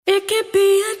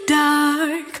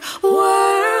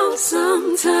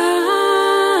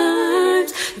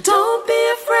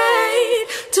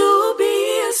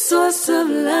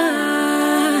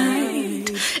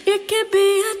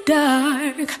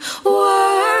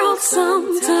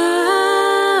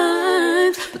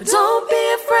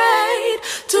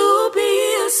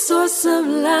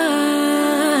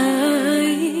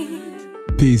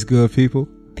Peace, good people.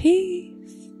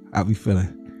 Peace. How we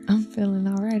feeling? I'm feeling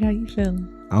all right. How you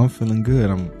feeling? I'm feeling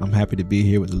good. I'm happy to be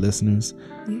here with the listeners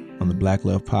on the Black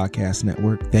Love Podcast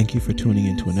Network. Thank you for tuning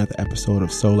in to another episode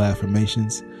of Soul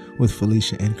Affirmations with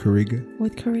Felicia and Kariga.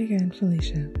 With Kariga and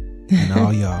Felicia. And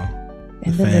all y'all.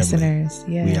 And the listeners.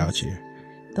 Yes. We out here.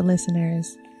 The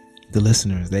listeners. The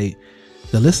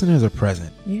listeners are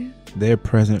present. Yeah. They're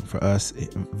present for us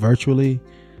virtually.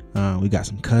 We got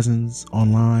some cousins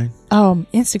online.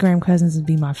 Instagram cousins would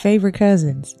be my favorite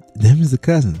cousins. Them is the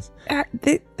cousins.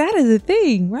 That is a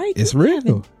thing, right? It's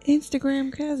real.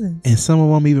 Instagram cousins. And some of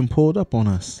them even pulled up on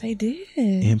us. They did.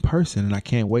 In person. And I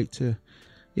can't wait to,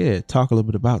 talk a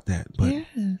little bit about that. But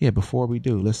before we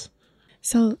do,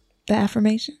 So the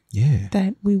affirmation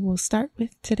that we will start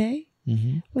with today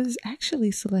was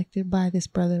actually selected by this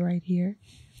brother right here.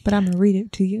 But I'm going to read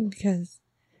it to you because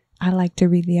I like to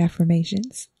read the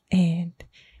affirmations. And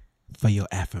for your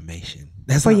affirmation.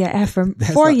 Your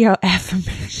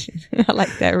affirmation. I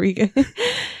like that, Riga.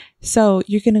 So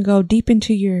you're going to go deep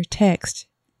into your text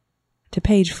to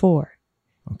page 4.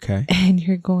 Okay. And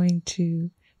you're going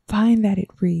to find that it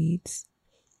reads,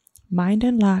 mind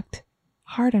unlocked,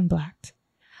 heart unblocked.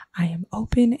 I am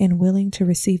open and willing to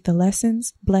receive the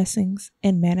lessons, blessings,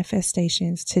 and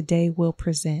manifestations today will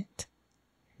present.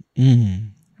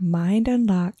 Mind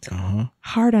unlocked,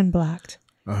 heart unblocked.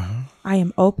 I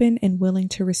am open and willing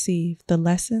to receive the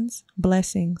lessons,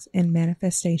 blessings, and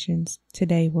manifestations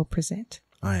today will present.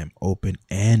 I am open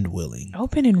and willing.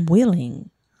 Open and willing.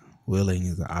 Willing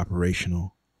is an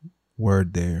operational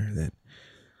word there that,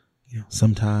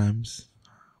 sometimes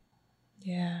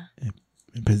it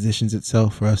positions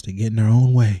itself for us to get in our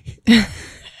own way.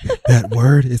 That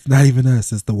word, it's not even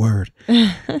us, it's the word.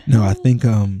 No, I think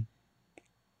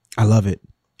I love it.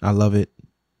 I love it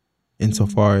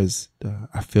insofar as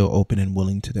I feel open and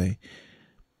willing today.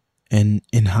 And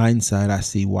in hindsight, I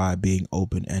see why being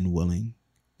open and willing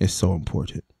is so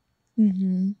important.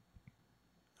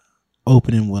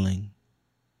 Open and willing.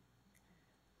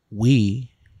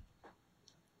 We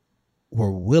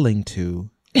were willing to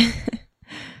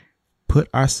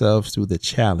put ourselves through the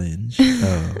challenge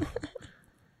of...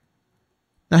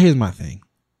 Now, here's my thing.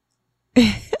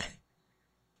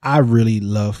 I really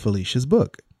love Felicia's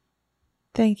book.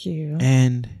 Thank you.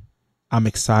 And I'm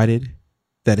excited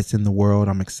that it's in the world.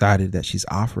 I'm excited that she's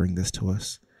offering this to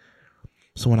us.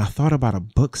 So when I thought about a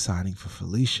book signing for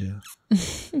Felicia,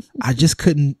 I just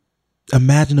couldn't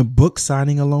imagine a book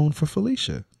signing alone for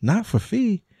Felicia. Not for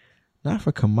Fee. Not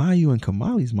for Kamayu and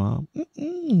Kamali's mom.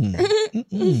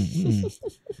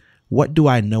 What do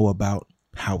I know about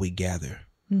how we gather?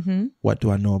 What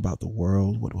do I know about the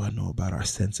world? What do I know about our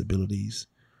sensibilities?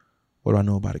 What do I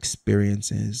know about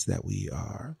experiences that we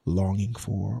are longing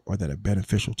for or that are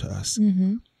beneficial to us?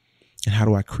 And how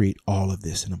do I create all of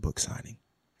this in a book signing?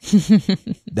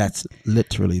 That's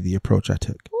literally the approach I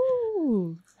took.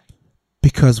 Ooh.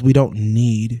 Because we don't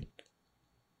need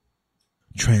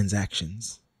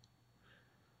transactions.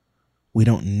 We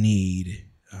don't need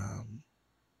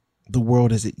the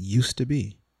world as it used to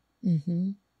be.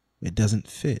 It doesn't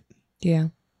fit. Yeah.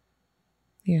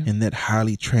 And that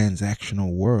highly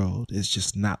transactional world is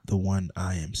just not the one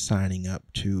I am signing up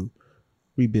to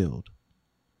rebuild.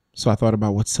 So I thought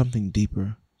about what's something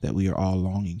deeper that we are all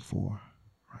longing for.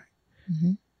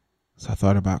 Right. So I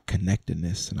thought about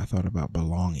connectedness and I thought about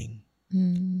belonging.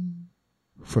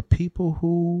 For people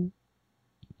who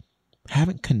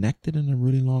haven't connected in a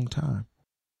really long time.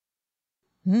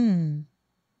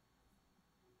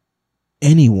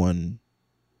 Anyone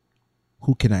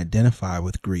who can identify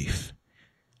with grief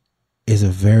is a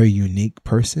very unique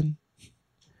person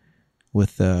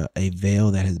with a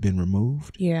veil that has been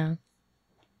removed. Yeah.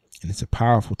 And it's a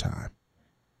powerful time.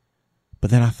 But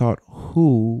then I thought,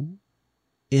 who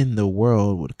in the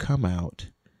world would come out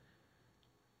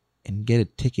and get a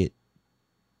ticket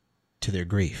to their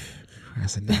grief? I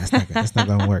said, no, that's not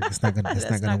going to work. It's not going to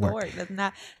work. That's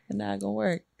not going to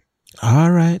work.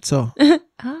 All right. So, all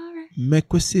right.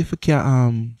 Make we see if we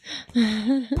can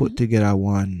put together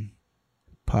one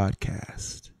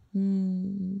podcast.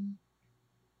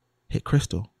 Hey,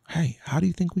 Crystal. Hey, how do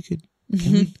you think we could?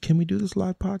 Can we do this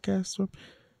live podcast? Yeah,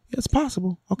 it's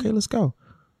possible. Okay, let's go.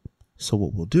 So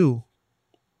what we'll do?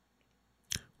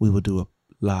 We will do a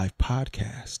live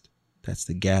podcast. That's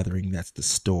the gathering. That's the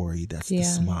story. That's the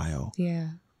smile. Yeah.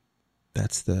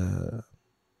 That's the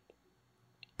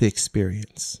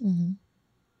experience.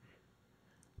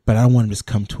 But I don't want to just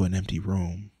come to an empty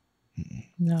room.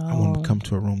 No. I want to come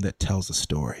to a room that tells a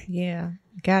story. Yeah.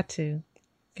 Got to.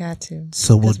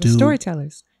 So we'll do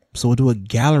storytellers. So we'll do a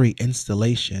gallery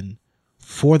installation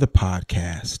for the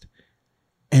podcast.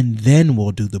 and then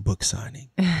we'll do the book signing.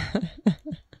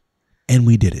 And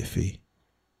we did it, Fee.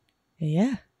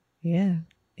 Yeah. Yeah.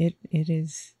 It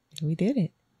is. We did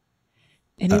it.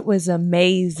 And it was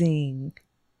amazing.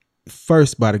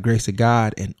 First, by the grace of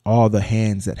God and all the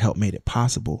hands that helped made it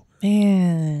possible.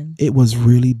 Man. It was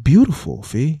really beautiful,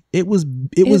 Fee. It was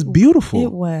beautiful.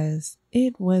 It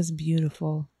was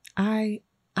beautiful. I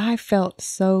felt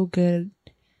so good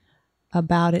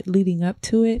about it leading up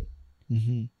to it.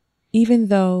 Mm-hmm. Even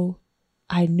though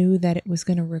I knew that it was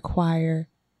going to require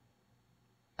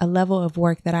a level of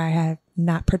work that I have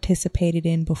not participated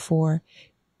in before,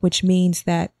 which means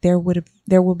that there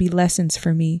will be lessons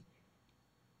for me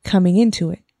coming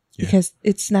into it, because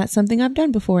it's not something I've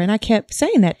done before. And I kept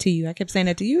saying that to you. I kept saying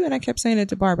that to you, and I kept saying it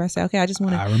to Barbara. I said, okay, I just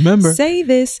want to say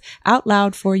this out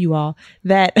loud for you all,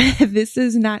 that this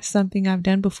is not something I've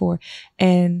done before.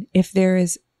 And if there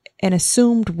is an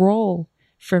assumed role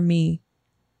for me,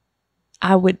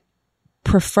 I would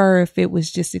prefer if it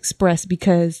was just expressed,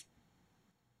 because,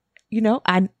 you know,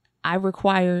 I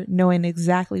require knowing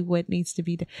exactly what needs to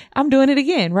be done. I'm doing it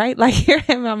again, right? Like here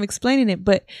I'm explaining it.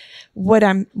 But what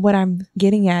I'm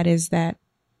getting at is that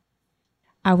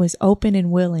I was open and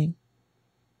willing.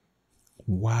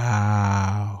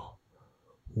 Wow.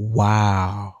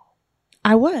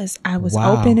 I was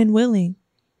open and willing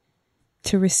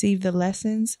to receive the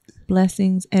lessons,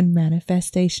 blessings, and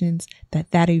manifestations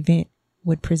that event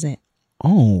would present.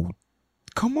 Oh,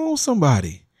 come on,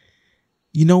 somebody.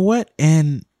 You know what?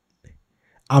 And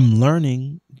I'm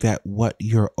learning that what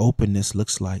your openness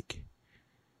looks like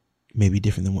may be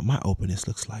different than what my openness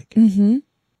looks like. Mm-hmm.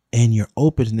 And your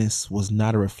openness was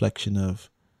not a reflection of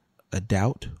a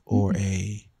doubt or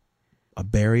a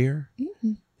barrier.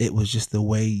 Mm-hmm. It was just the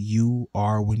way you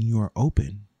are when you are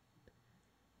open.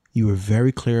 You were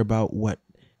very clear about what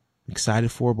you're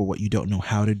excited for, but what you don't know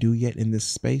how to do yet in this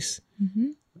space.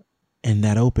 Mm-hmm. And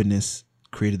that openness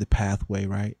created the pathway,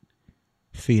 right?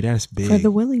 Fee, that's big. For the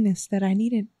willingness that I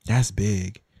needed. That's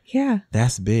big. Yeah.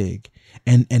 That's big.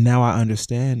 And now I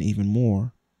understand even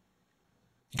more,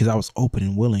 because I was open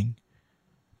and willing.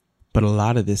 But a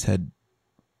lot of this had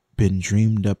been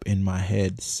dreamed up in my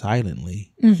head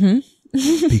silently. Mm-hmm.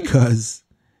 Because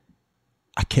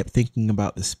I kept thinking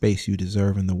about the space you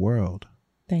deserve in the world.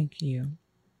 Thank you.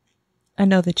 I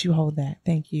know that you hold that.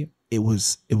 Thank you. It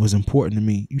was important to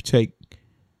me. You take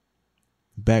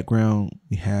background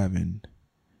we have in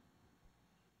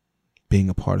being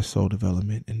a part of soul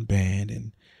development and band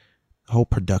and the whole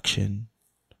production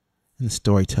and the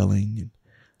storytelling. And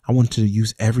I wanted to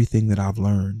use everything that I've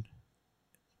learned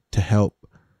to help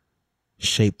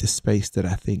shape the space that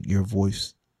I think your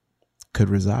voice could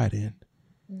reside in.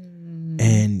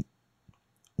 And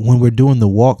when we're doing the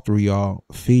walkthrough, y'all,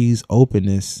 Fee's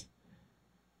openness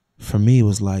for me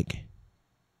was like,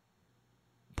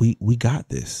 we got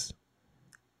this.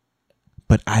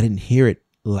 But I didn't hear it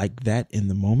like that in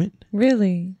the moment.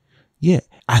 Really? Yeah.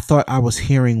 I thought I was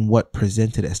hearing what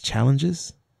presented as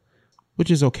challenges,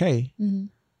 which is okay,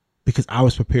 because I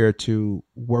was prepared to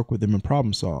work with them and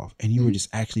problem solve. And you were just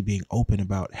actually being open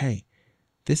about, hey,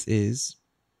 this is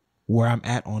where I'm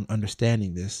at on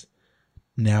understanding this.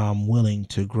 Now I'm willing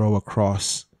to grow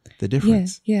across the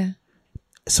difference. Yeah.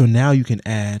 So now you can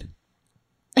add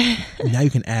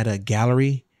a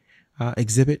gallery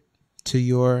exhibit to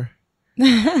your,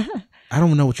 I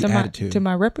don't know what you added to. To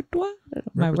my repertoire?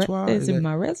 Is it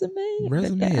my resume?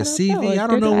 Resume, a CV? I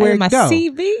don't know where it my go.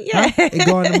 CV? Yeah. Huh? It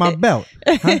go under my belt.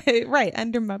 Huh? Right,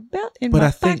 under my belt, in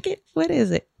my pocket. What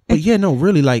is it? But yeah, no,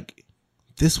 really, like,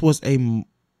 this was a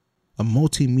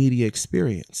multimedia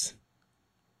experience.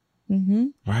 Mm-hmm.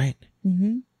 Right?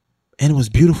 Mm-hmm. And it was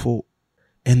beautiful.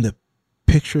 And the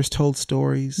pictures told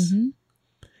stories. Mm-hmm.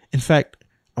 In fact,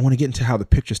 I want to get into how the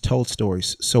pictures told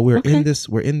stories. So we're in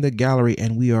the gallery,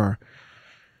 and we are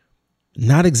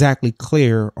not exactly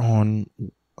clear on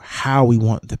how we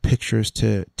want the pictures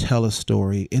to tell a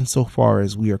story, insofar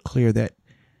as we are clear that,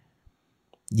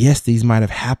 yes, these might have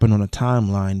happened on a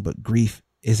timeline, but grief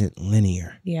isn't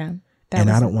linear. Yeah.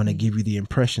 And I don't want to give you the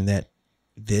impression that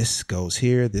this goes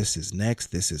here, this is next,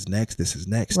 this is next, this is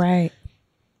next. Right.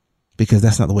 Because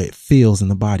that's not the way it feels in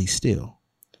the body still.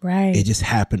 Right. It just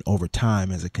happened over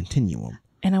time as a continuum.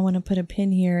 And I want to put a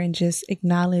pin here and just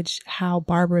acknowledge how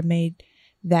Barbara made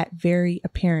that very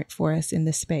apparent for us in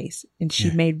the space. And she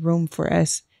made room for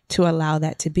us to allow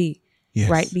that to be.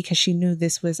 Yes. Right? Because she knew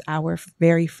this was our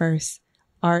very first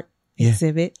art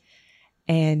exhibit.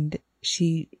 And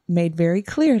she made very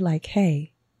clear, like,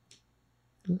 hey,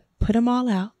 put them all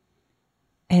out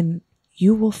and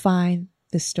you will find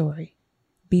the story.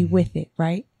 Be with it,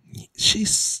 right? She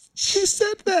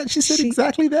said that. She said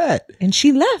exactly that. And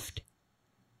she left.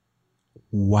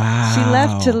 Wow. She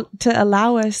left to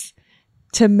allow us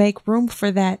to make room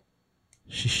for that,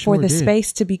 for the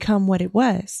space to become what it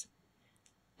was.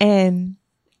 And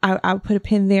I'll put a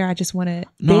pin there. I just want to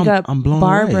big up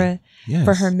Barbara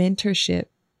for her mentorship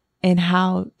and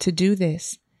how to do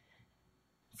this.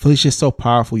 Felicia is so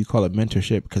powerful. You call it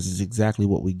mentorship because it's exactly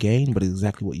what we gained, but it's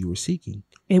exactly what you were seeking.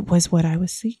 It was what I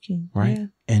was seeking. Right. Yeah.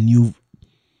 And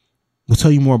we'll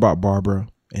tell you more about Barbara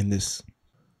in this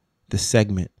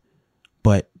segment,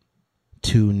 but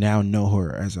to now know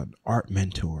her as an art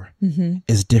mentor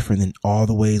is different than all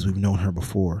the ways we've known her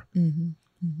before.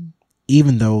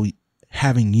 Even though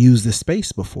having used this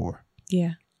space before.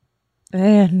 Yeah.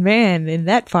 And man, in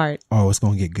that part. Oh, it's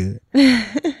going to get good.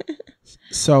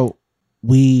 So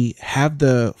we have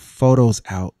the photos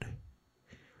out.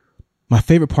 My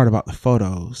favorite part about the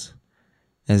photos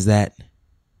is that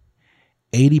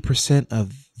 80%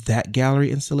 of that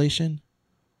gallery installation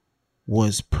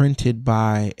was printed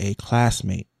by a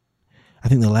classmate. I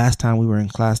think the last time we were in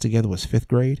class together was 5th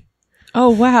grade. Oh,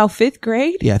 wow. 5th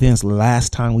grade? Yeah, I think it's the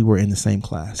last time we were in the same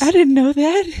class. I didn't know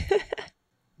that.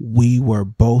 We were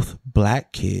both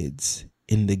black kids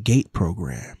in the GATE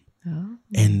program. Oh.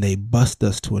 And they bused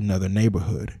us to another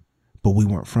neighborhood, but we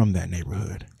weren't from that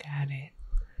neighborhood. Got it.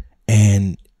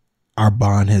 And our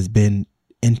bond has been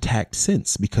intact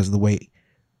since because of the way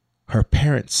her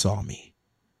parents saw me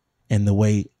and the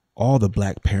way all the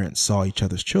black parents saw each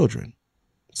other's children.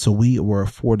 So we were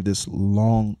afforded this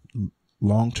long-term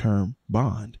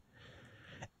bond.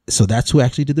 So that's who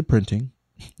actually did the printing.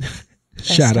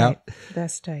 Shout out.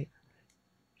 That's tight.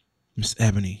 Miss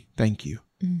Ebony, thank you.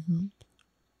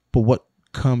 But what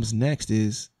comes next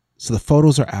is, so the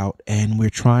photos are out and we're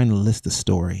trying to list the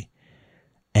story.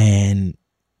 And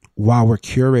while we're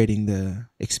curating the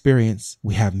experience,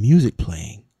 we have music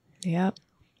playing. Yep.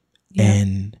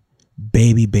 And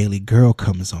Baby Bailey Girl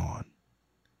comes on.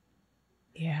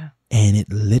 Yeah. And it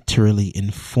literally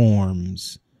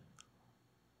informs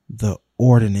the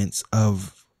ordinance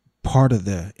of part of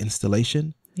the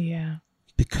installation. Yeah.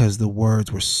 Because the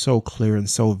words were so clear and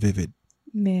so vivid.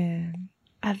 Man,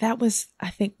 that was, I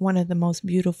think, one of the most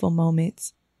beautiful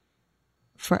moments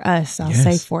for us. I'll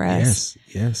say for us.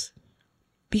 Yes.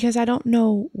 Because I don't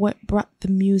know what brought the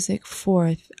music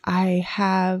forth. I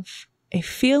have a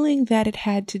feeling that it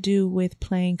had to do with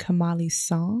playing Kamali's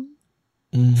song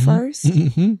first.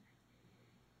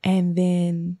 And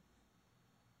then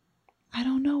I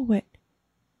don't know what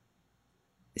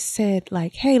said,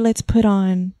 like, hey, let's put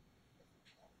on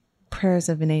Prayers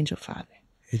of an Angel Father.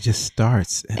 It just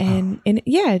starts. And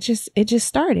yeah, it just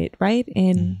started, right?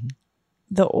 And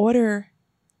the order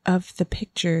of the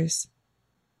pictures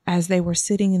as they were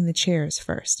sitting in the chairs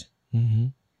first.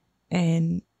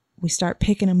 And we start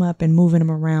picking them up and moving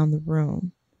them around the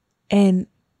room. And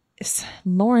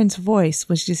Lauren's voice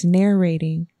was just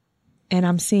narrating. And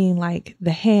I'm seeing like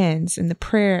the hands and the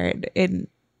prayer. And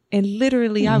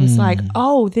literally I was like,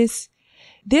 oh, this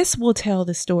will tell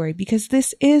the story because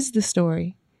this is the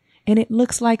story. And it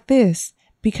looks like this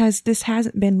because this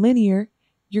hasn't been linear.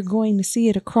 You're going to see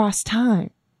it across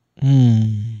time.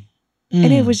 And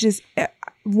it was just,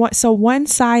 so one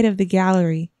side of the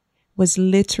gallery was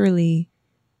literally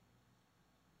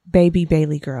Baby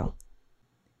Bailey Girl.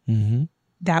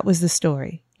 That was the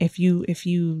story. If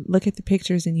you look at the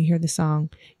pictures and you hear the song,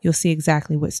 you'll see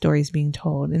exactly what story is being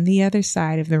told. And the other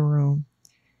side of the room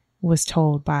was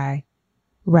told by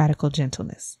Radical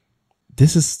Gentleness.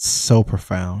 This is so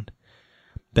profound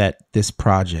that this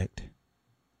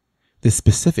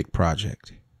specific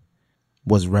project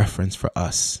was reference for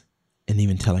us and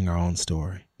even telling our own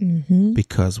story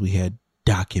because we had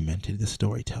documented the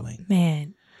storytelling.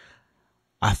 Man,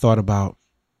 I thought about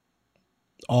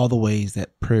all the ways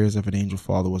that Prayers of an Angel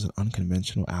Father was an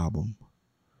unconventional album,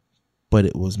 but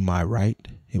it was my right,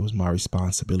 it was my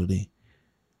responsibility,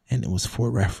 and it was for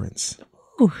reference.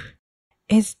 Ooh,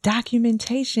 it's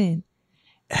documentation.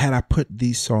 Had I put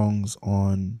these songs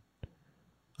on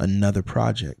another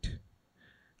project,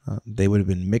 they would have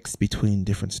been mixed between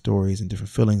different stories and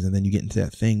different feelings. And then you get into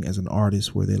that thing as an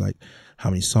artist where they're like, how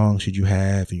many songs should you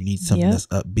have? And you need something that's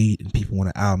upbeat and people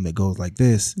want an album that goes like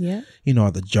this. Yeah. You know,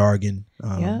 the jargon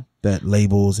that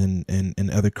labels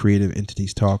and other creative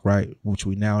entities talk, right? Which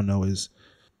we now know is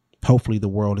hopefully the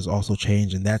world has also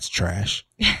changed and that's trash.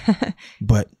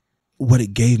 But what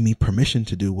it gave me permission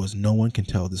to do was no one can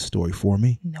tell this story for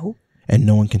me. Nope. And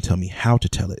no one can tell me how to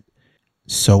tell it.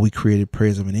 So we created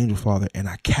Prayers of an Angel Father and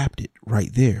I capped it right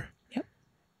there. Yep.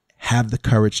 Have the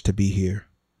courage to be here.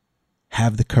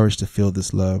 Have the courage to feel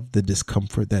this love, the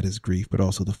discomfort that is grief, but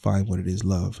also to find what it is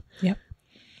love. Yep.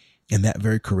 And that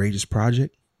very courageous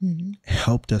project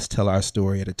helped us tell our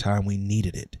story at a time we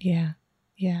needed it. Yeah.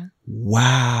 Yeah.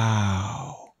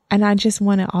 Wow. And I just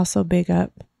want to also big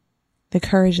up the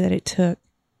courage that it took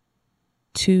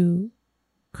to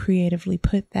creatively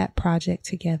put that project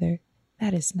together.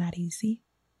 That is not easy.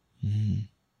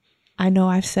 I know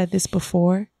I've said this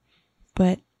before,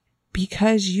 but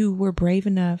because you were brave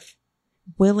enough,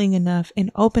 willing enough,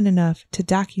 and open enough to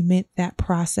document that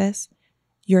process,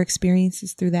 your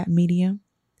experiences through that medium,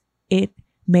 it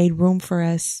made room for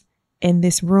us in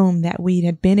this room that we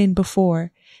had been in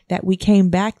before, that we came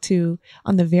back to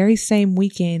on the very same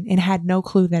weekend and had no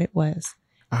clue that it was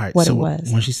all right, what so it was.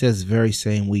 When she says very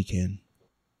same weekend,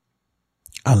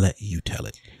 I'll let you tell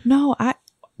it. No,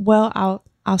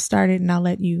 I'll start it and I'll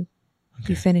let you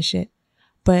finish it.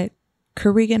 But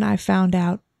Kariga and I found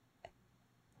out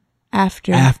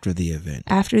after the event.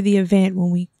 After the event,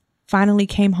 when we finally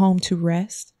came home to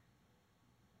rest.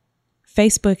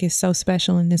 Facebook is so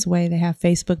special in this way. They have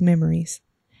Facebook memories.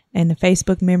 And the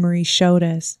Facebook memories showed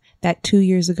us that 2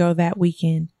 years ago that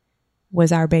weekend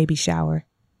was our baby shower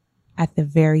at the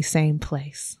very same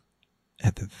place.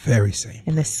 At the very same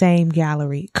in the same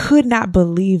gallery. Could not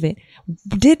believe it.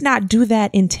 Did not do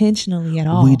that intentionally at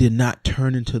all. We did not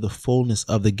turn into the fullness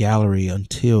of the gallery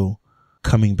until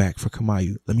coming back for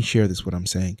Kamayu. Let me share this, what I'm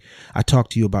saying. I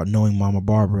talked to you about knowing Mama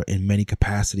Barbara in many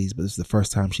capacities, but this is the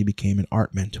first time she became an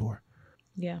art mentor.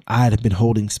 Yeah. I had been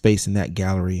holding space in that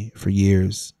gallery for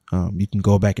years. You can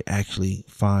go back and actually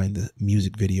find the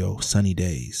music video, Sunny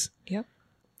Days. Yep.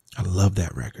 I love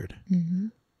that record. Mm-hmm.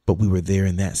 But we were there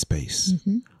in that space.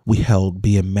 Mm-hmm. We held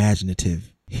Be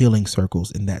Imaginative healing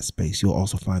circles in that space. You'll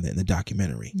also find that in the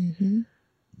documentary. Mm-hmm.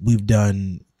 We've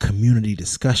done community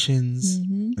discussions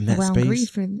in that around space.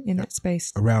 Grief in that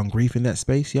space. Around grief in that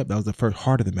space. Yep, that was the first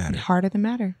Heart of the Matter. Heart of the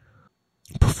Matter.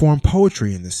 Performed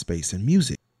poetry in this space and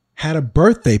music. Had a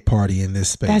birthday party in this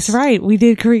space. That's right. We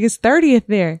did Kariga's 30th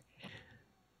there.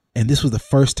 And this was the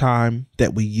first time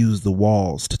that we used the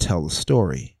walls to tell the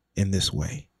story in this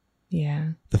way.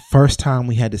 Yeah. The first time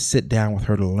we had to sit down with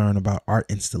her to learn about art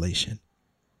installation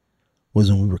was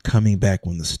when we were coming back,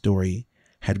 when the story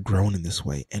had grown in this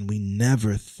way. And we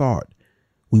never thought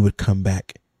we would come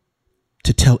back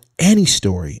to tell any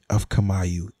story of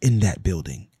Kamayu in that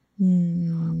building.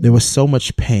 There was so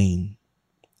much pain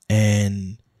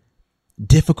and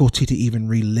difficulty to even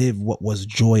relive what was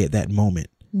joy at that moment.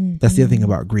 That's the other thing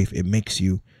about grief. It makes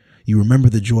you remember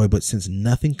the joy, but since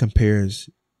nothing compares,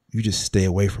 you just stay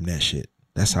away from that shit.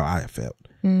 That's how I felt.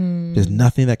 There's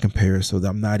nothing that compares, so that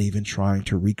I'm not even trying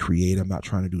to recreate. I'm not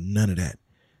trying to do none of that.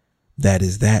 That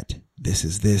is that. This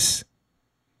is this.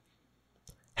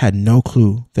 Had no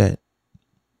clue that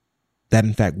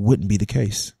in fact wouldn't be the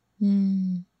case.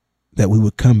 That we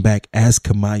would come back as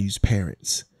Kamayu's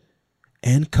parents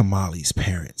and Kamali's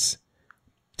parents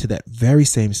to that very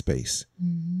same space.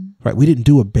 Right? We didn't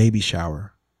do a baby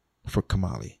shower for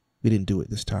Kamali. We didn't do it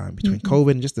this time. Between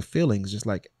COVID and just the feelings, just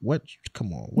like, what?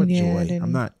 Come on, what joy?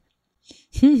 I'm not.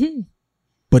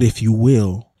 But if you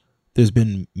will, there's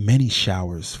been many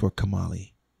showers for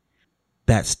Kamali.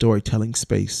 That storytelling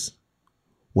space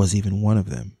was even one of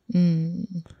them.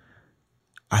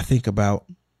 I think about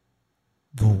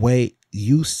the way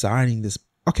you signing this.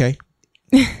 Okay,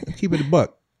 keep it a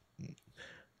buck.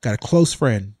 Got a close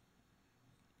friend,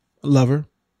 a lover.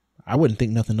 I wouldn't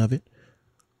think nothing of it.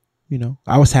 You know,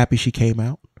 I was happy she came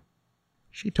out.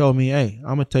 She told me, hey,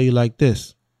 I'm going to tell you like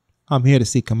this. I'm here to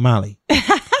see Kamali.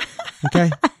 Okay?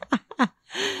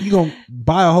 You going to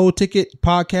buy a whole ticket,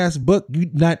 podcast, book.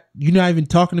 You're not even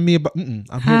talking to me about, I'm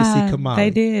here to see Kamali. They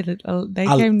did. They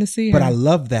came to see her. But I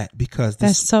love that because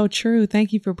that's so true.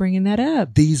 Thank you for bringing that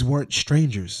up. These weren't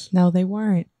strangers. No, they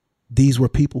weren't. These were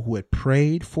people who had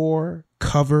prayed for,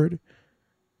 covered,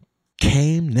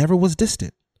 came, never was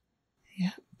distant. Yeah.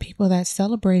 People that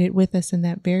celebrated with us in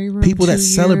that very room. People that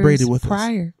celebrated with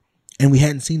prior. Us. And we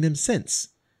hadn't seen them since.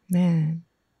 Man.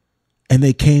 And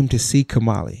they came to see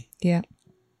Kamali. Yeah.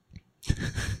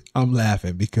 I'm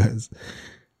laughing because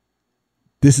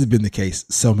this has been the case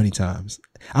so many times.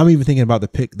 I'm even thinking about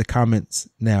the comments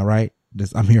now, right?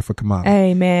 I'm here for Kamali.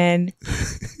 Hey, man.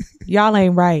 Y'all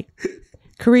ain't right.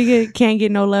 Kariga can't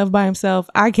get no love by himself.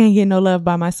 I can't get no love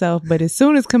by myself. But as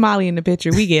soon as Kamali in the picture,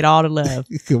 we get all the love.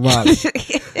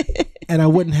 Kamali. And I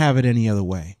wouldn't have it any other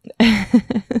way.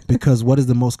 Because what is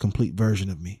the most complete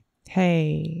version of me?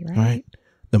 Hey, right?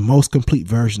 The most complete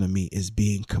version of me is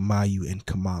being Kamayu and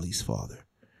Kamali's father.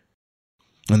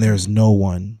 And there is no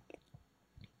one,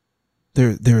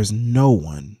 there is no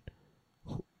one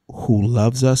who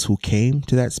loves us, who came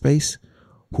to that space,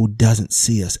 who doesn't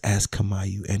see us as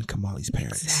Kamayu and Kamali's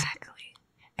parents. Exactly.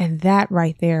 And that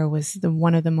right there was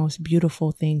one of the most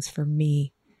beautiful things for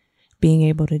me, being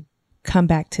able to come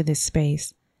back to this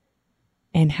space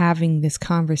and having this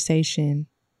conversation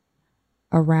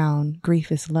around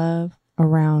grief is love,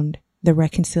 around the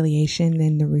reconciliation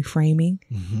and the reframing,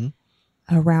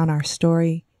 around our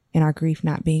story and our grief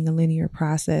not being a linear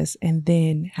process, and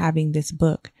then having this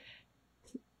book,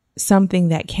 something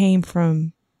that came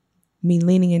from me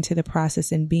leaning into the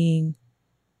process and being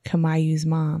Kamayu's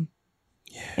mom.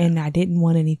 Yeah. And I didn't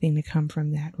want anything to come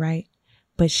from that, right?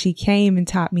 But she came and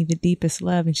taught me the deepest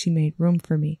love, and she made room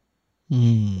for me.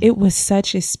 It was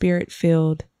such a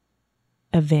spirit-filled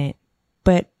event,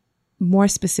 but more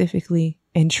specifically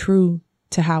and true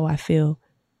to how I feel,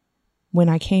 when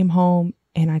I came home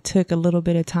and I took a little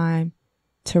bit of time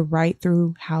to write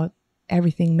through how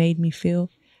everything made me feel.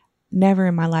 Never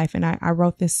in my life, and I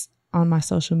wrote this on my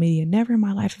social media, never in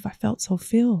my life have I felt so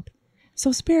filled,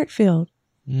 so spirit-filled.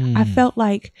 I felt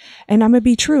like, and I'm going to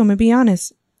be true, I'm going to be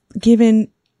honest,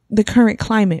 given the current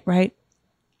climate, right?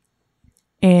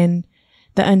 And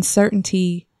the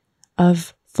uncertainty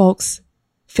of folks'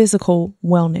 physical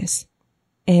wellness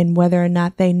and whether or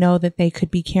not they know that they could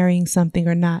be carrying something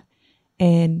or not.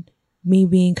 And me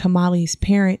being Kamali's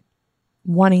parent,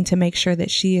 wanting to make sure that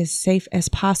she is safe as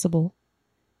possible,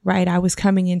 right? I was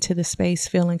coming into the space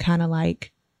feeling kind of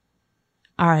like,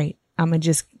 all right, I'm going to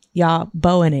just, y'all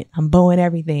bowing it. I'm bowing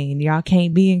everything. And y'all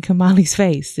can't be in Kamali's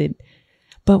face.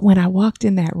 But when I walked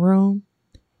in that room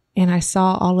and I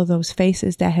saw all of those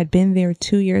faces that had been there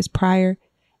 2 years prior,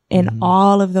 and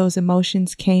all of those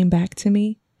emotions came back to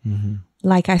me.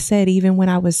 Like I said, even when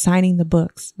I was signing the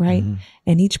books, right?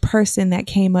 And each person that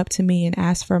came up to me and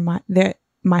asked for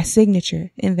my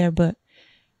signature in their book,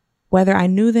 whether I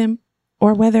knew them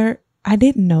or whether I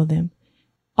didn't know them,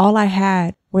 all I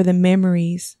had were the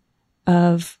memories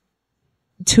of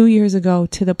 2 years ago,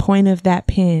 to the point of that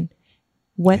pen,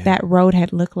 what that road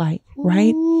had looked like,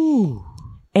 right? Ooh.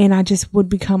 And I just would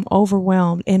become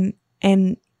overwhelmed.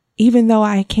 And even though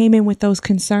I came in with those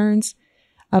concerns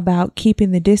about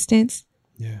keeping the distance,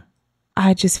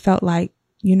 I just felt like,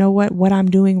 you know what I'm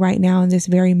doing right now in this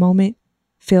very moment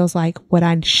feels like what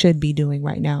I should be doing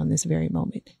right now in this very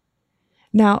moment.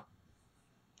 Now,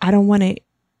 I don't want to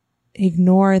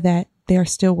ignore that there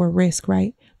still were risks,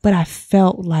 right? But I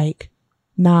felt like,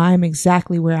 nah, I'm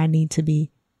exactly where I need to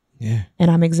be. Yeah. And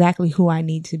I'm exactly who I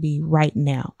need to be right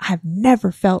now. I've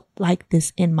never felt like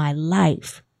this in my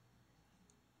life.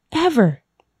 Ever.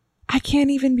 I can't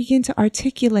even begin to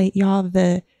articulate, y'all,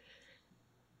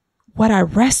 what I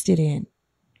rested in.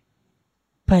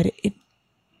 But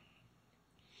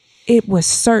it was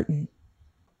certain.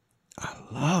 I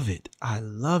love it. I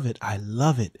love it. I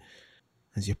love it.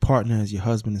 As your partner, as your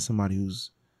husband, as somebody who's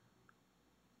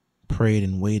prayed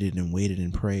and waited and waited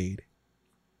and prayed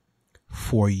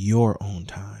for your own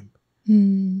time.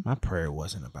 My prayer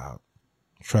wasn't about,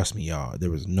 trust me, y'all,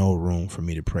 there was no room for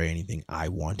me to pray anything I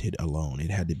wanted alone.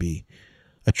 It had to be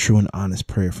a true and honest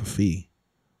prayer for Fee.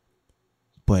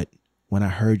 But when I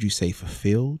heard you say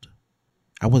fulfilled,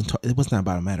 it wasn't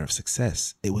about a matter of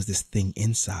success. It was this thing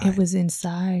inside. It was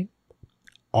inside.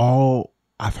 All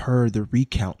I've heard, the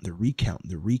recount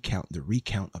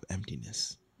of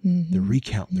emptiness. The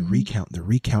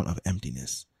recount of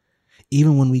emptiness.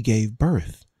 Even when we gave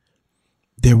birth,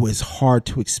 there was hard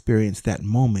to experience that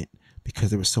moment because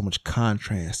there was so much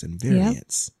contrast and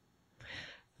variance. Yep.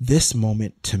 This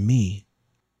moment to me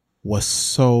was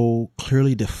so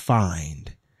clearly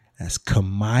defined as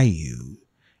Kamayu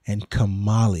and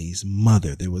Kamali's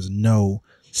mother. There was no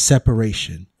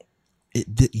separation.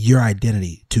 Your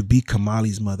identity, to be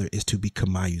Kamali's mother, is to be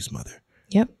Kamayu's mother.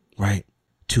 Yep. Right?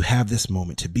 To have this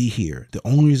moment, to be here. The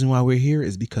only reason why we're here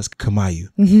is because Kamayu.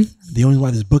 The only reason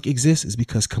why this book exists is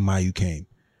because Kamayu came.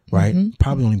 Right?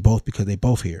 Probably only both because they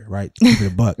both here. Right? Keep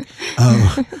it a buck.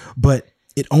 But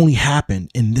it only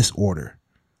happened in this order.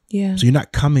 Yeah. So you're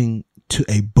not coming to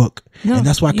a book. No, and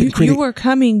that's why I couldn't create You were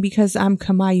coming because I'm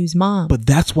Kamayu's mom. But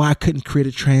that's why I couldn't create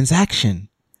a transaction.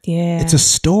 Yeah. It's a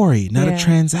story, not a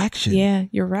transaction. Yeah,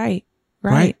 you're right.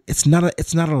 Right? It's not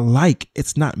a like.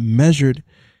 It's not measured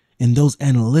in those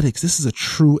analytics. This is a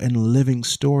true and living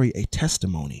story, a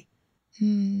testimony.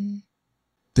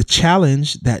 The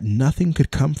challenge that nothing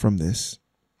could come from this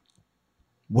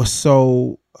was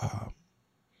so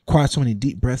required so many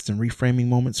deep breaths and reframing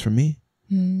moments for me.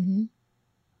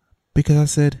 Because I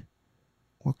said,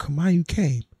 well, Kamayu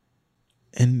came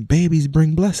and babies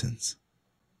bring blessings.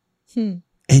 And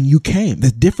you came.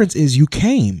 The difference is you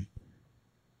came.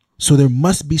 So there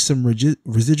must be some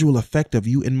residual effect of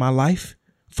you in my life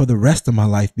for the rest of my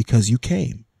life because you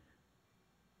came.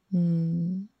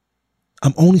 I'm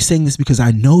only saying this because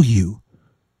I know you.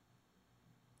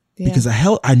 Because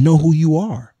I know who you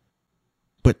are.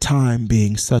 But time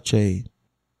being such a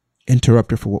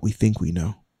interrupter for what we think we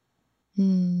know,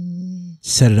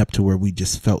 set it up to where we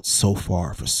just felt so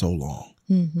far for so long.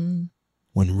 Mm-hmm.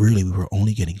 When really we were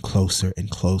only getting closer and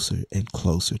closer and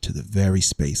closer to the very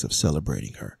space of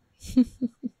celebrating her.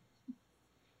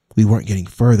 We weren't getting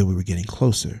further, we were getting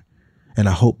closer. And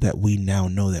I hope that we now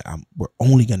know that we're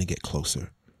only going to get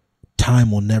closer.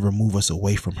 Time will never move us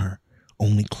away from her,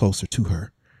 only closer to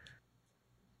her.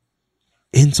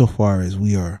 Insofar as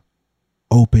we are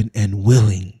open and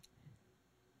willing.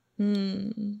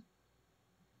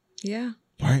 Yeah.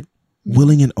 Right?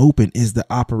 Willing and open is the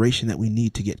operation that we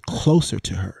need to get closer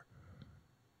to her.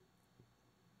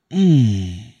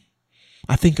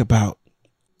 I think about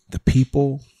the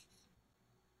people,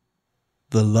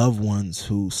 the loved ones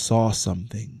who saw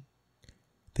something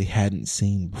they hadn't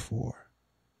seen before,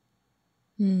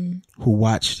 who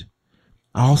watched.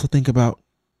 I also think about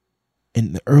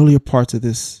in the earlier parts of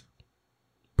this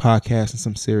podcast and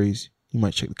some series, you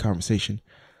might check the conversation,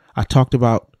 I talked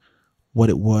about what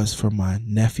it was for my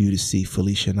nephew to see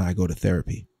Felicia and I go to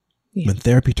therapy. Yeah. When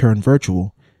therapy turned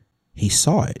virtual, he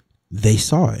saw it. They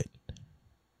saw it.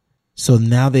 So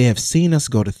now they have seen us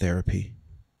go to therapy,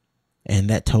 and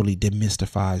that totally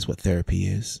demystifies what therapy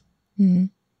is. Mm-hmm.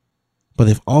 But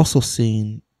they've also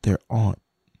seen their aunt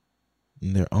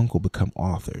and their uncle become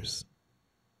authors.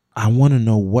 I want to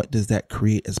know, what does that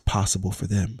create as possible for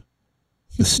them?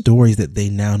 The stories that they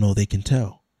now know they can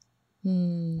tell,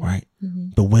 right? Mm-hmm.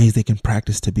 The ways they can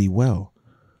practice to be well.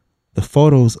 The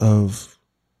photos of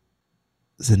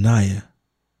Zanaya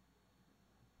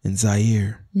and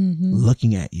Zaire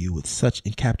looking at you with such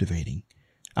captivating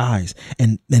eyes.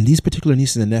 And these particular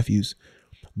nieces and nephews,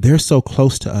 they're so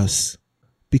close to us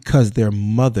because their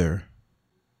mother,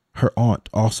 her aunt,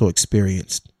 also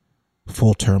experienced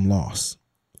full-term loss.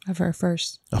 Of her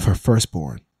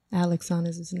firstborn. Alexon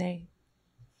is his name.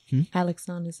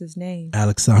 Alexon is his name.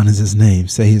 Alexon is his name.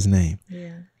 Say his name.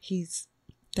 Yeah. He's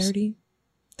 30,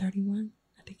 31.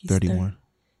 I think he's 31.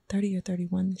 30 or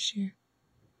 31 this year.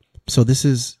 So this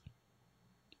is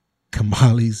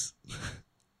Kamali's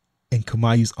and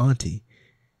Kamayu's auntie.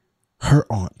 Her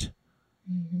aunt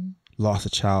lost a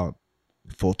child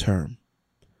full term.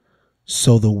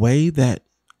 So the way that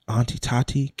Auntie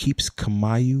Tati keeps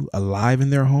Kamayu alive in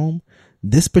their home,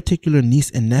 this particular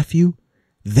niece and nephew,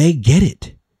 they get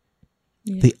it.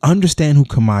 Yeah. They understand who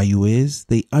Kamayu is.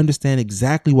 They understand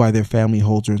exactly why their family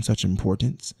holds her in such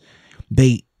importance.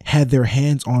 They had their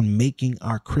hands on making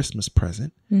our Christmas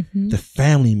present. Mm-hmm. The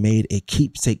family made a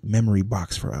keepsake memory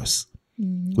box for us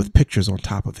with pictures on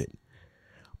top of it.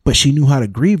 But she knew how to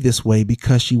grieve this way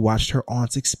because she watched her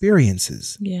aunt's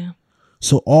experiences. Yeah.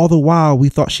 So all the while we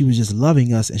thought she was just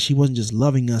loving us, and she wasn't just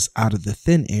loving us out of the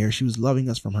thin air. She was loving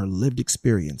us from her lived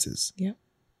experiences. Yep.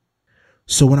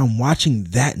 So when I'm watching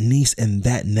that niece and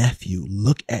that nephew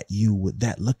look at you with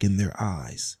that look in their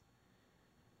eyes,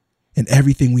 and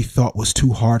everything we thought was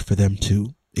too hard for them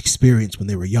to experience when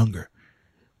they were younger,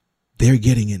 they're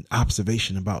getting an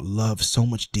observation about love so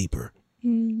much deeper.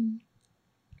 In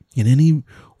any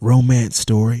romance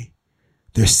story,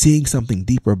 they're seeing something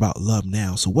deeper about love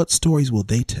now. So what stories will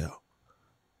they tell?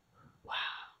 Wow.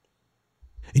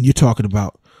 And you're talking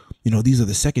about, these are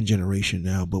the second generation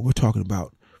now, but we're talking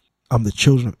about, I'm the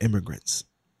children of immigrants.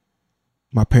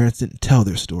 My parents didn't tell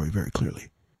their story very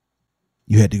clearly.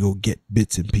 You had to go get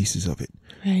bits and pieces of it.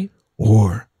 Right.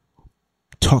 Or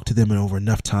talk to them over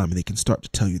enough time and they can start to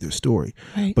tell you their story.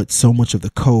 Right. But so much of the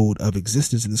code of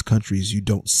existence in this country is you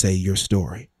don't say your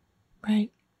story.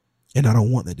 Right. And I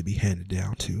don't want that to be handed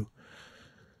down to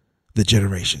the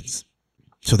generations.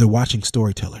 So they're watching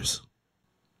storytellers.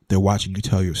 They're watching you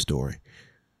tell your story.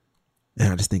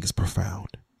 And I just think it's profound.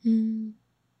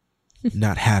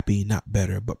 Not happy, not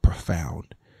better, but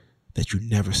profound. That you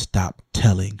never stop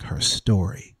telling her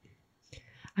story.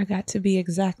 I got to be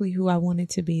exactly who I wanted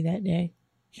to be that day.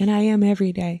 And I am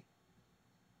every day.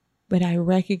 But I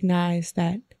recognize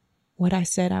that what I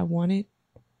said I wanted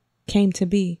came to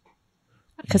be.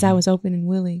 Because I was open and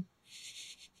willing.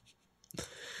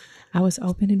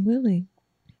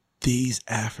 These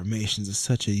affirmations are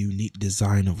such a unique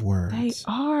design of words. They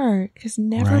are. Because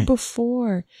never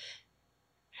before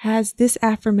has this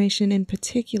affirmation in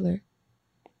particular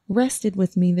rested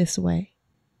with me this way.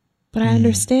 But I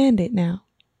understand it now.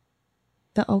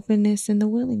 The openness and the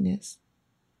willingness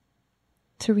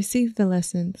to receive the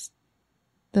lessons,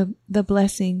 the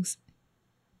blessings,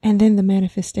 and then the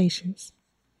manifestations.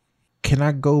 Can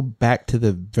I go back to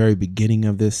the very beginning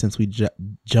of this since we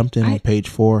jumped in on page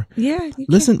 4? Yeah.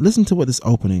 Listen to what this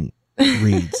opening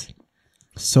reads.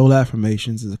 Soul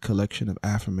Affirmations is a collection of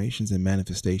affirmations and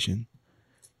manifestation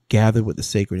gathered with the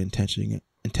sacred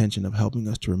intention of helping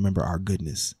us to remember our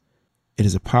goodness. It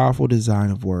is a powerful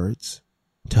design of words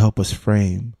to help us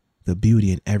frame the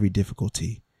beauty in every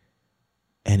difficulty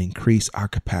and increase our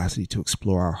capacity to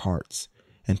explore our hearts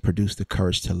and produce the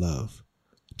courage to love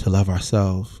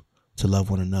ourselves, to love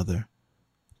one another,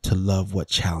 to love what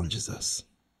challenges us.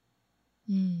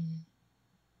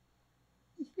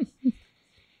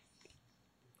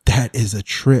 That is a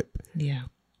trip. Yeah.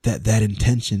 That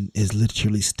intention is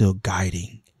literally still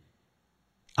guiding.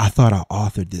 I thought I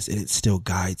authored this and it still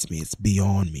guides me. It's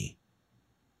beyond me.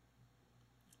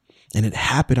 And it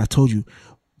happened. I told you,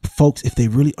 folks, if they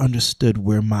really understood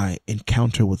where my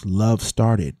encounter with love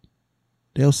started,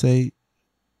 they'll say,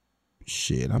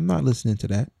 shit, I'm not listening to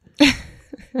that.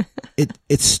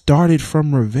 It started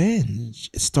from revenge.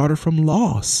 It started from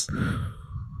loss.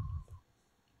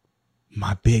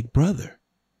 My big brother,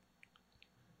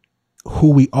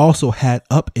 who we also had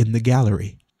up in the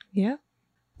gallery. Yeah.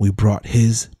 We brought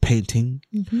his painting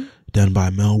done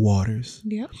by Mel Waters.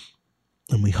 Yeah.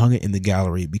 And we hung it in the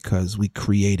gallery because we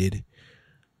created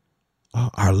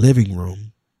our living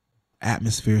room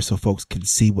atmosphere so folks can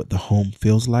see what the home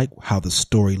feels like, how the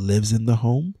story lives in the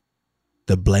home,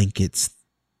 the blankets,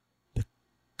 the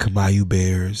Kamayu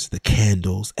bears, the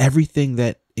candles, everything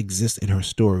that exists in her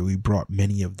story. We brought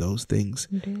many of those things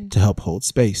to help hold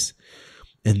space.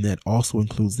 And that also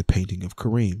includes the painting of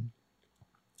Kareem,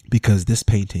 because this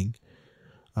painting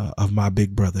of my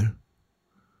big brother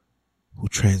who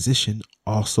transitioned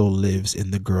also lives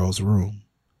in the girl's room.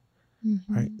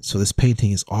 Right. So this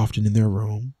painting is often in their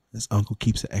room. His uncle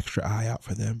keeps an extra eye out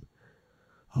for them.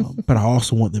 But I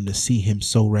also want them to see him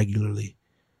so regularly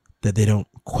that they don't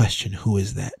question, who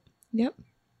is that? Yep.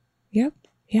 Yes,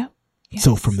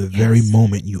 so from the very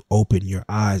moment you open your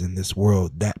eyes in this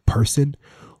world, that person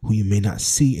who you may not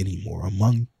see anymore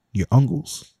among your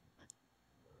uncles,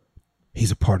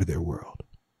 he's a part of their world,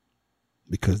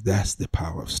 because that's the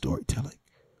power of storytelling.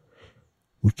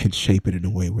 We can shape it in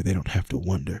a way where they don't have to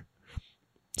wonder.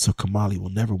 So Kamali will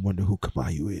never wonder who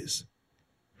Kamayu is,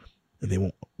 and they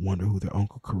won't wonder who their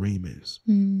Uncle Kareem is.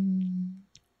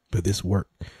 But this work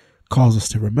calls us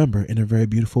to remember in a very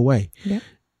beautiful way. Yep.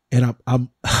 And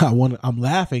I'm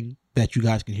laughing that you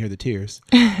guys can hear the tears.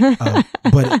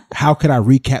 But how could I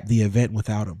recap the event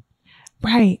without him?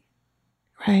 Right.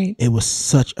 It was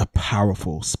such a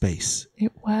powerful space.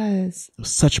 It was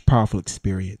such a powerful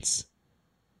experience.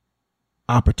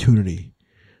 Opportunity.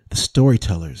 The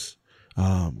storytellers.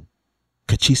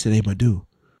 Kachisa Madu,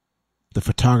 the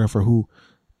photographer who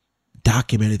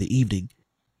documented the evening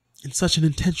in such an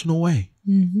intentional way.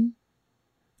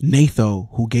 Natho,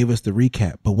 who gave us the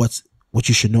recap. But what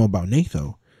you should know about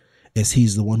Natho is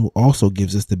he's the one who also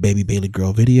gives us the Baby Bailey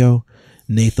Girl video.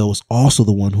 Natho is also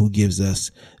the one who gives us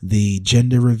the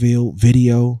gender reveal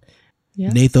video.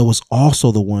 Yep. Natho was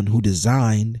also the one who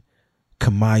designed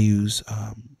Kamayu's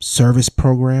service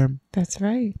program. That's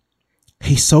right.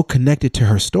 He's so connected to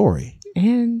her story.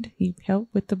 And he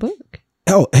helped with the book.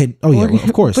 Oh yeah, well,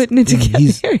 of course. Putting it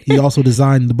together. He also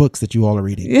designed the books that you all are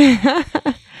reading. Yeah.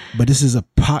 But this is a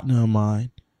partner of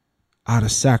mine out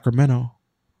of Sacramento.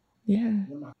 Yeah.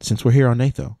 Since we're here on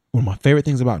Natho, one of my favorite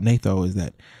things about Natho is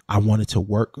that I wanted to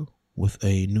work with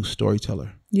a new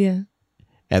storyteller. Yeah.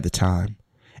 At the time.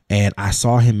 And I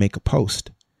saw him make a post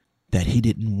that he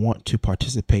didn't want to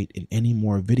participate in any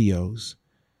more videos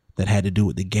that had to do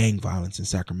with the gang violence in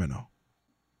Sacramento.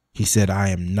 He said, I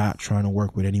am not trying to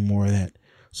work with any more of that.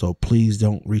 So please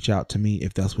don't reach out to me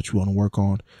if that's what you want to work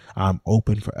on. I'm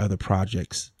open for other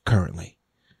projects currently.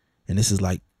 And this is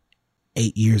like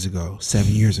 7 years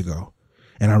ago.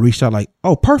 And I reached out like,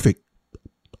 oh, perfect.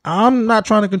 I'm not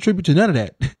trying to contribute to none of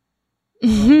that.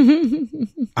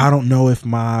 I don't know if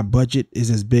my budget is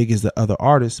as big as the other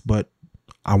artists, but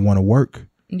I want to work.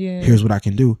 Yeah. Here's what I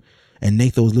can do. And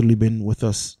Nathan's literally been with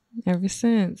us ever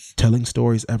since, telling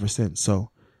stories ever since. So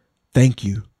thank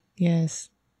you. Yes.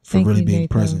 For thank really you, being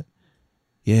Nathan. Present.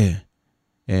 Yeah.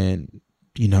 And,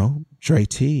 Dre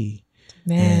T.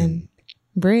 Man.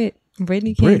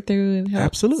 Brittany came through and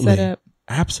helped set up.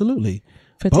 Absolutely.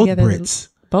 Put both together Brits.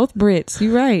 Both Brits.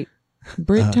 You're right.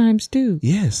 Brit times two.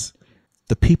 Yes.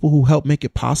 The people who helped make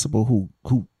it possible,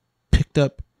 who picked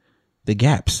up the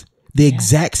gaps. The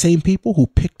exact same people who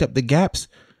picked up the gaps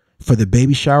for the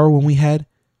baby shower when we had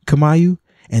Kamayu,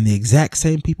 and the exact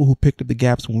same people who picked up the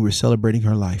gaps when we were celebrating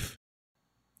her life.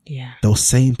 Yeah. Those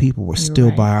same people were still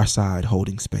right by our side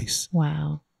holding space.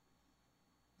 Wow.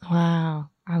 I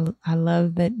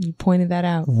love that you pointed that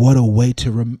out. What a way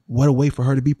for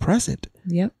her to be present.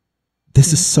 Yep.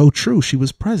 This is so true. She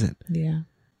was present. Yeah.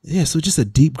 Yeah, so just a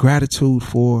deep gratitude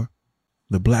for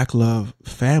the Black Love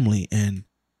family and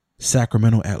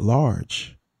Sacramento at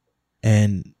large.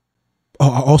 And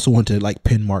I also want to like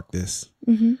pin mark this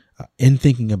in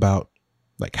thinking about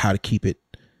like how to keep it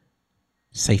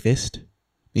safest,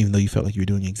 even though you felt like you were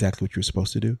doing exactly what you were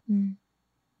supposed to do.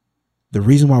 The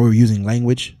reason why we were using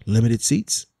language, limited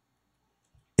seats,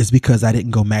 is because I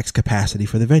didn't go max capacity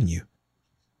for the venue.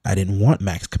 I didn't want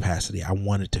max capacity. I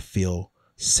wanted to feel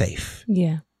safe.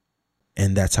 Yeah.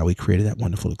 And that's how we created that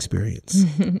wonderful experience.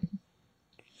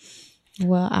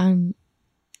 Well, I'm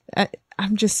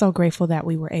just so grateful that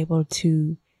we were able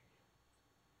to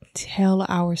tell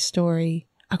our story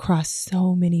across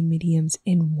so many mediums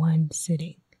in one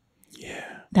sitting. Yeah.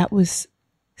 That was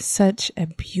such a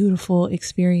beautiful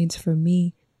experience for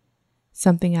me.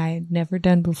 Something I had never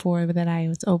done before, but that I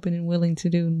was open and willing to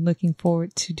do and looking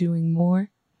forward to doing more.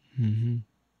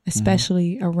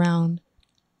 Especially around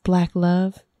Black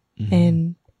love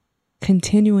and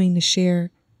continuing to share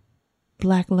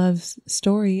Black love's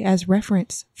story as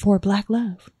reference for Black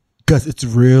love. Because it's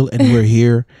real and we're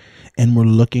here and we're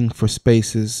looking for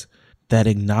spaces that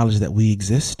acknowledge that we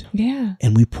exist. Yeah.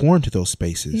 And we pour into those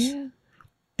spaces. Yeah.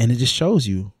 And it just shows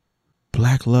you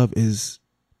Black love is,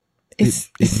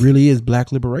 it really is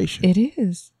Black liberation. It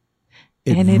is.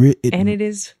 It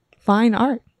is fine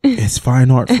art. It's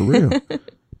fine art for real.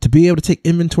 To be able to take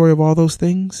inventory of all those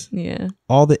things,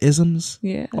 all the isms,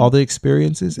 all the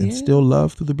experiences, and still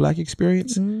love through the Black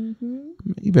experience,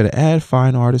 you better add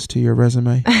fine artist to your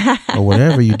resume or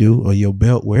whatever you do, or your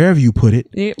belt, wherever you put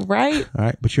it. Right. All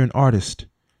right. But you're an artist.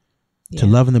 To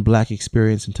love in the Black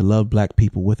experience and to love Black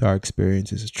people with our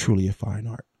experiences is truly a fine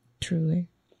art. Truly.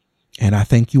 And I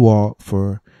thank you all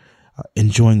for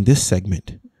enjoying this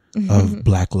segment of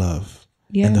Black love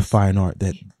and the fine art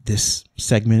that this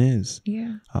segment is.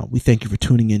 Yeah. We thank you for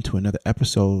tuning in to another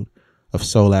episode of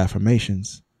Soul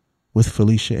Affirmations with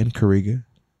Felicia and Kariga.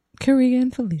 Kariga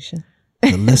and Felicia.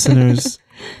 The listeners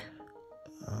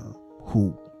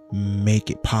who make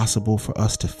it possible for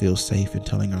us to feel safe in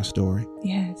telling our story.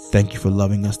 Yes. Thank you for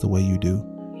loving us the way you do.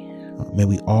 May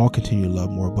we all continue to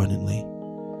love more abundantly.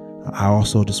 I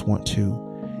also just want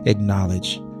to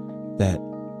acknowledge that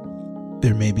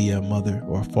there may be a mother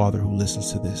or a father who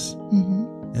listens to this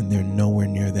and they're nowhere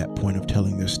near that point of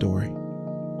telling their story.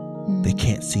 They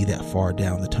can't see that far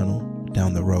down the tunnel,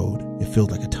 down the road. It feels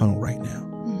like a tunnel right now.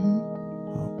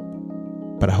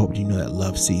 But I hope you know that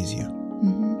love sees you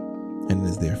and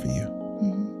is there for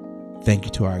you. Thank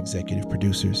you to our executive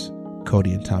producers,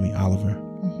 Cody and Tommy Oliver,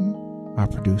 our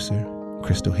producer,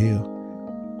 Crystal Hill,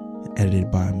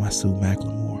 edited by Masu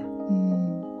McLemore.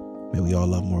 May we all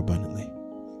love more abundantly.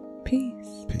 Peace.